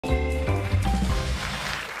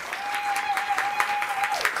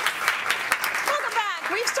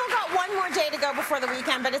to go before the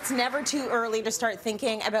weekend, but it's never too early to start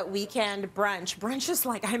thinking about weekend brunch. Brunch is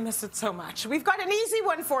like, I miss it so much. We've got an easy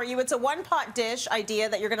one for you. It's a one-pot dish idea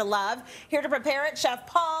that you're going to love. Here to prepare it, Chef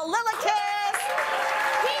Paul Lillakas.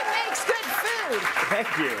 He makes good food.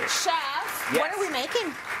 Thank you. Chef, yes. What are we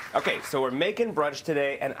making? Okay, so we're making brunch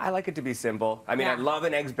today, and I like it to be simple. I mean, Yeah. I love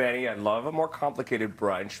an eggs benny. I love a more complicated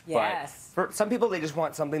brunch. Yes. But for some people, they just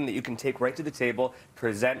want something that you can take right to the table,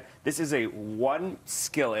 present. This is a one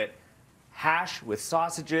skillet hash with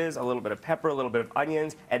sausages, a little bit of pepper, a little bit of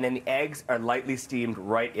onions, and then the eggs are lightly steamed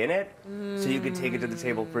right in it. So you can take it to the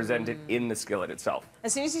table, present it in the skillet itself.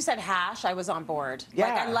 As soon as you said hash, I was on board. Yeah.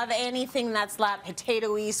 Like, I love anything that's like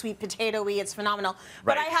potato-y, sweet potato-y. It's phenomenal.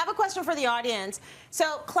 But Right. I have a question for the audience.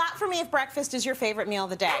 So clap for me if breakfast is your favorite meal of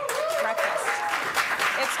the day. Breakfast.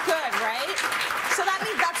 It's good, right? So that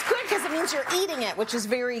means that's good because it means you're eating it, which is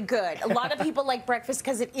very good. A lot of people like breakfast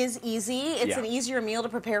because it is easy. It's an easier meal to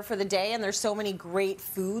prepare for the day, and there's so many great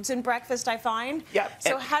foods in breakfast, I find. Yeah.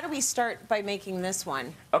 So how do we start by making this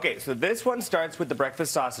one? Okay, so this one starts with the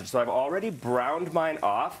breakfast sausage. So I've already browned mine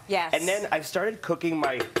off. Yes. And then I've started cooking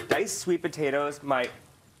my diced sweet potatoes, my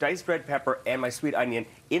diced red pepper, and my sweet onion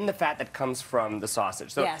in the fat that comes from the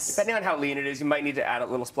sausage. So depending on how lean it is, you might need to add a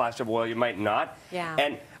little splash of oil, you might not. Yeah.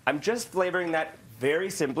 And I'm just flavoring that very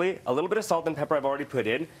simply. A little bit of salt and pepper I've already put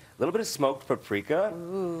in, a little bit of smoked paprika,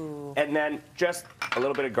 and then just a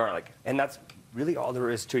little bit of garlic. And that's really all there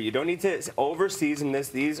is to it. You don't need to over-season this.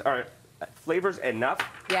 These are flavors enough.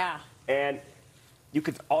 Yeah. And you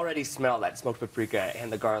could already smell that smoked paprika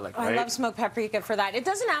and the garlic, right? I love smoked paprika for that. It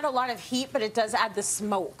doesn't add a lot of heat, but it does add the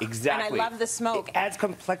smoke. Exactly. And I love the smoke. It adds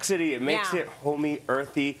complexity. It makes it homey,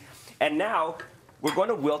 earthy. And now we're going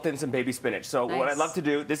to wilt in some baby spinach. So what I love to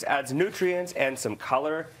do, this adds nutrients and some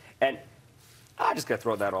color. And I'm just going to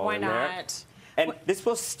throw that all in there. Why not? And this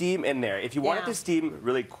will steam in there. If you want it to steam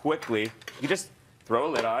really quickly, you just throw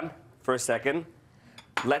a lid on for a second,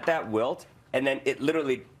 let that wilt, and then it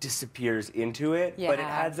literally disappears into it. Yeah. But it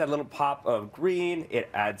adds that little pop of green. It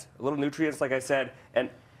adds a little nutrients, like I said. And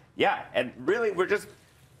yeah, and really we're just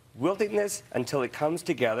wilting this until it comes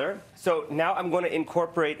together. So now I'm going to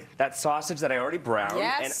incorporate that sausage that I already browned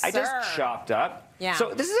and I just chopped up. Yeah.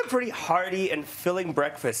 So this is a pretty hearty and filling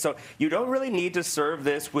breakfast. So you don't really need to serve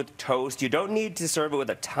this with toast. You don't need to serve it with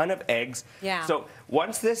a ton of eggs. Yeah. So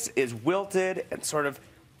once this is wilted and sort of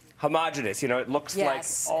homogeneous, you know, it looks like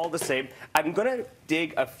all the same, I'm going to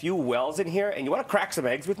dig a few wells in here. And you want to crack some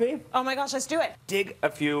eggs with me? Oh my gosh, let's do it. Dig a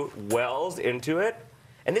few wells into it.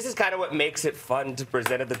 And this is kind of what makes it fun to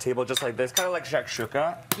present at the table just like this, kind of like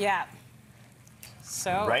shakshuka. Yeah.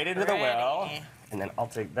 So right into the well. And then I'll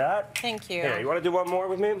take that. Thank you. Here, you want to do one more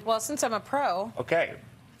with me? Well, since I'm a pro. Okay.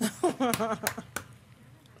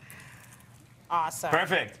 Awesome.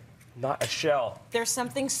 Perfect. Not a shell. There's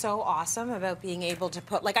something so awesome about being able to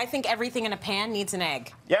put, like, I think everything in a pan needs an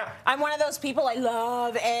egg. Yeah. I'm one of those people, I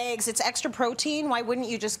love eggs. It's extra protein. Why wouldn't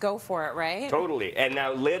you just go for it, right? Totally. And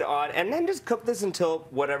now lid on, and then just cook this until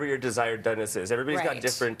whatever your desired doneness is. Everybody's got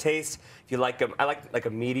different tastes. If you like them, I like a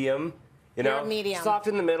medium. You know, medium. Soft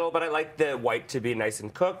in the middle, but I like the white to be nice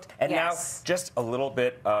and cooked. And now just a little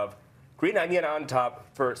bit of green onion on top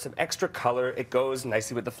for some extra color. It goes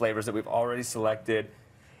nicely with the flavors that we've already selected.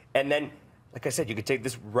 And then, like I said, you could take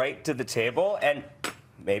this right to the table and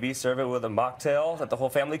maybe serve it with a mocktail that the whole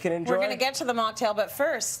family can enjoy. We're going to get to the mocktail, but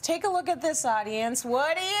first, take a look at this, audience.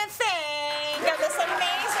 What do you think of this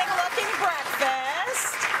amazing-looking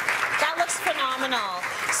breakfast? That looks phenomenal.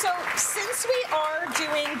 So, since we are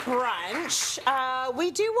doing brunch, we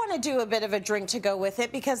do want to do a bit of a drink to go with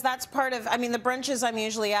it because that's part of, I mean, the brunches I'm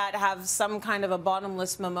usually at have some kind of a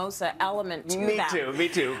bottomless mimosa element to them. Me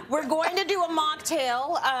too. We're going to do a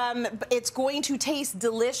mocktail. It's going to taste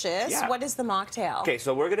delicious. Yeah. What is the mocktail? Okay,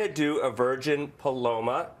 so we're going to do a virgin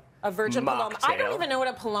paloma. A virgin paloma. I don't even know what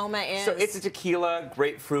a paloma is. So it's a tequila,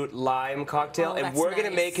 grapefruit, lime cocktail, and we're going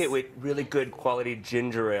to make it with really good quality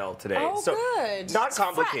ginger ale today. Oh, so good. Not it's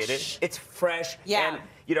complicated. Fresh. It's fresh. Yeah. And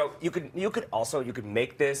you know, you could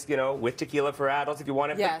make this, you know, with tequila for adults if you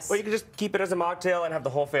want it. Yes. Or you can just keep it as a mocktail and have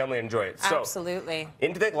the whole family enjoy it. So absolutely.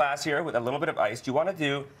 Into the glass here with a little bit of ice. Do you want to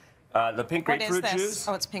do the pink grapefruit juice?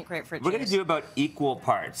 Oh, it's pink grapefruit juice. We're going to do about equal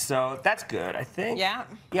parts. So that's good, I think. Yeah.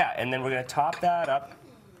 Yeah, and then we're going to top that up.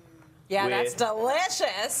 Yeah, that's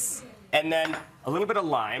delicious. And then a little bit of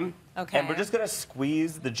lime. Okay. And we're just going to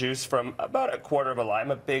squeeze the juice from about a quarter of a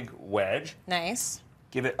lime, a big wedge. Nice.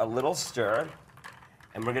 Give it a little stir.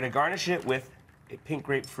 And we're going to garnish it with a pink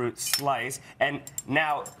grapefruit slice. And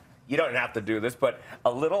now, you don't have to do this, but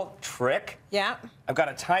a little trick. Yeah. I've got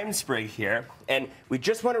a time sprig here, and we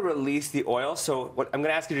just want to release the oil. So what I'm going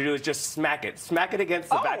to ask you to do is just smack it. Smack it against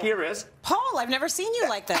the back of your wrist. Paul, I've never seen you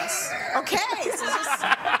like this. Okay, so just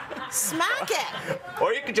smack it.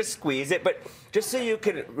 Or you could just squeeze it, but just so you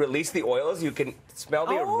can release the oils, you can smell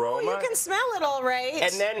the aroma. You can smell it all right.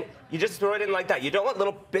 And then you just throw it in like that. You don't want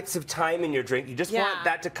little bits of thyme in your drink. You just want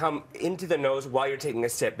that to come into the nose while you're taking a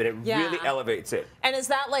sip, and it really elevates it. And is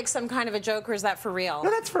that like some kind of a joke, or is that for real?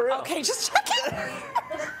 No, that's for real. Okay, just checking. I've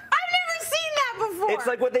never seen that before. It's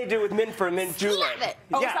like what they do with mint for a mint julep. Slap it.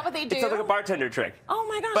 Oh, is that what they do? It's like a bartender trick. Oh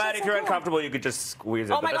my gosh. But if you're uncomfortable, you could just squeeze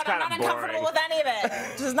it. Oh my but God, that's I'm not kind of uncomfortable with any of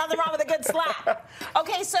it. There's nothing wrong with a good slap.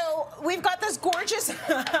 Okay, so we've got this gorgeous,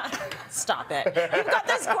 stop it. We've got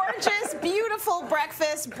this gorgeous, beautiful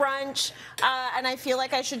breakfast brunch, and I feel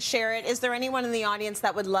like I should share it. Is there anyone in the audience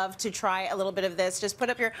that would love to try a little bit of this? Just put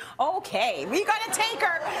up your, okay, we got a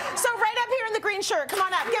taker. So right up here in the green shirt, come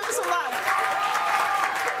on up, give us some love.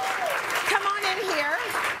 Come on in here.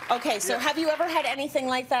 Okay, so have you ever had anything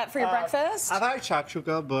like that for your breakfast? I've had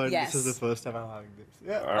shakshuka, but this is the first time I'm having this.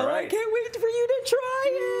 Yeah. All right. I can't wait for you to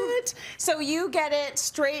try it. So you get it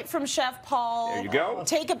straight from Chef Paul. There you go.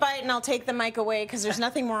 Take a bite, and I'll take the mic away, because there's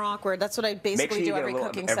nothing more awkward. That's what I basically do every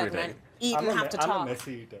cooking segment. Eat and have to talk. I'm a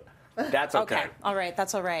messy eater. That's okay. Okay, all right,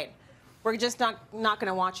 that's all right. We're just not going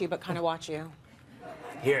to watch you, but kind of watch you.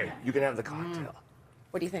 Here, you can have the cocktail.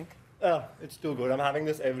 What do you think? Oh, it's too good. I'm having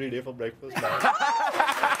this every day for breakfast now.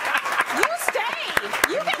 You stay.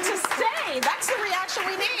 You get to stay. That's the reaction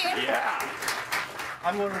we need. Yeah.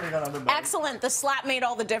 I'm going to make another bite. Excellent. The slap made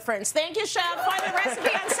all the difference. Thank you, Chef. Find the recipe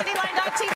on cityline.tv.